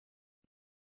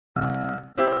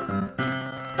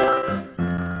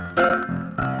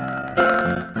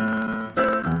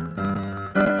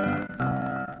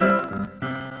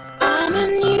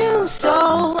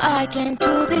came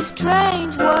to this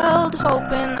strange world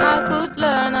hoping I could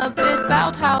learn a bit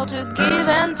about how to give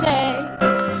and take.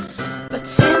 But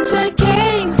since I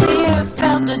came here,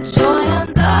 felt the joy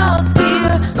and the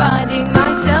fear, finding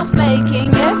myself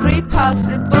making every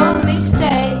possible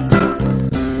mistake.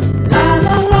 La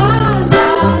la la la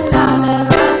la la la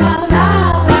la la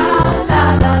la la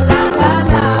la la la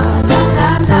la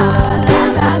la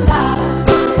la.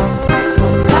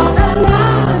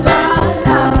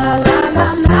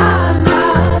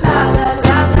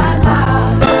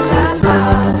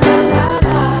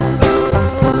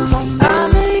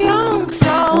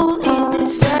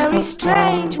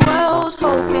 Strange world,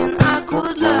 hoping I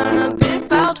could learn a bit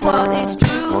about what is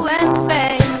true and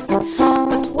fake.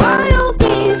 But while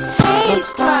these hates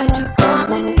try to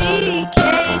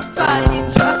communicate,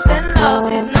 finding trust and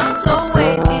love is not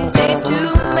always easy to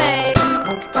make.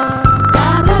 La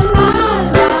la la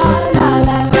la la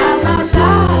la la la la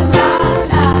la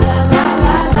la la la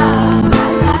la la.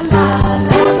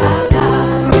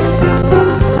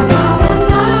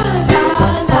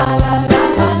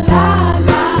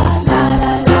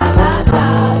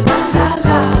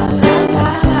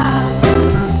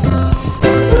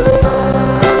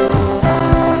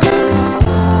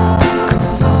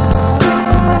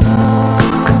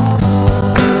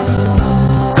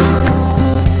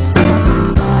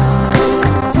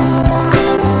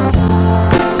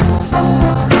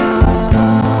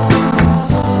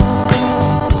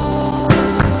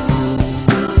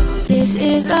 This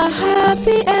is a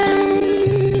happy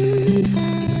end,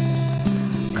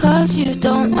 'cause you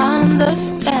don't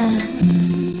understand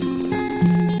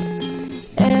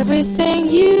everything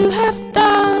you have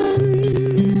done.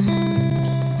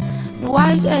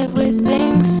 Why is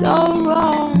everything so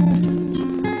wrong?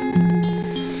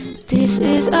 This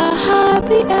is a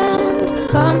happy end.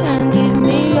 Come and give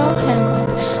me your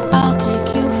hand, I'll take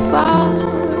you far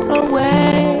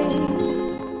away.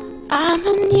 I'm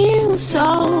a new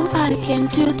soul, I came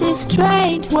to this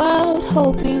strange world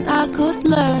hoping I could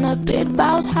learn a bit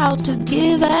about how to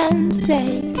give and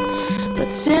take. But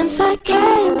since I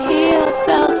came here,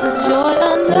 felt the joy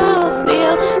and the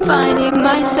fear, finding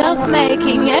myself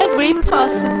making every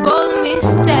possible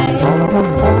mistake.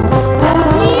 A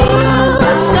new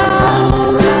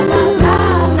soul, la la la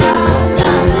la,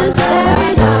 in this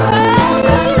very strange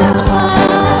world.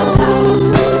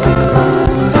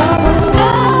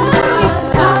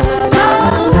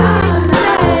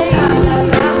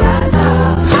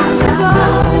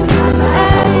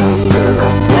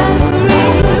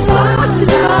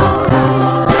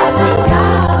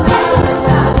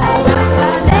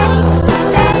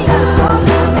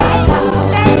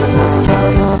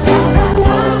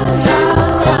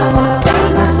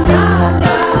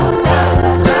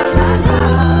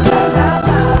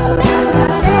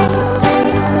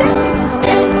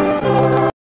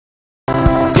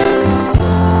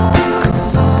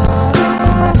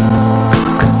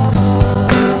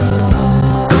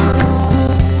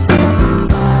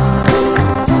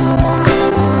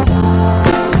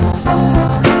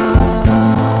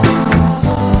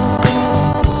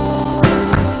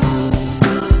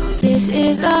 This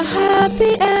is a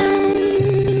happy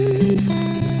end,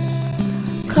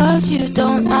 'cause you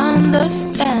don't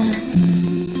understand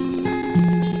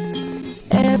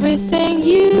everything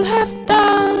you have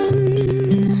done.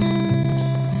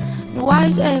 Why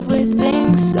is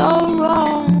everything so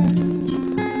wrong?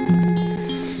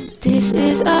 This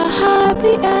is a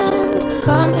happy end.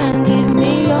 Come and give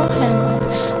me your hand,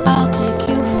 I'll take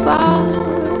you far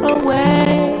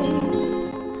away.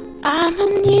 I'm a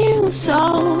new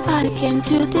soul, I came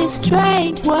to this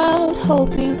strange world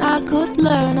hoping I could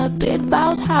learn a bit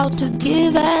about how to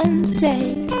give and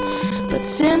take. But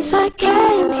since I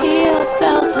came here,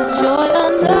 felt the joy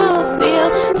and the fear,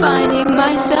 finding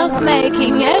myself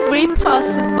making every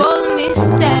possible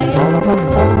mistake.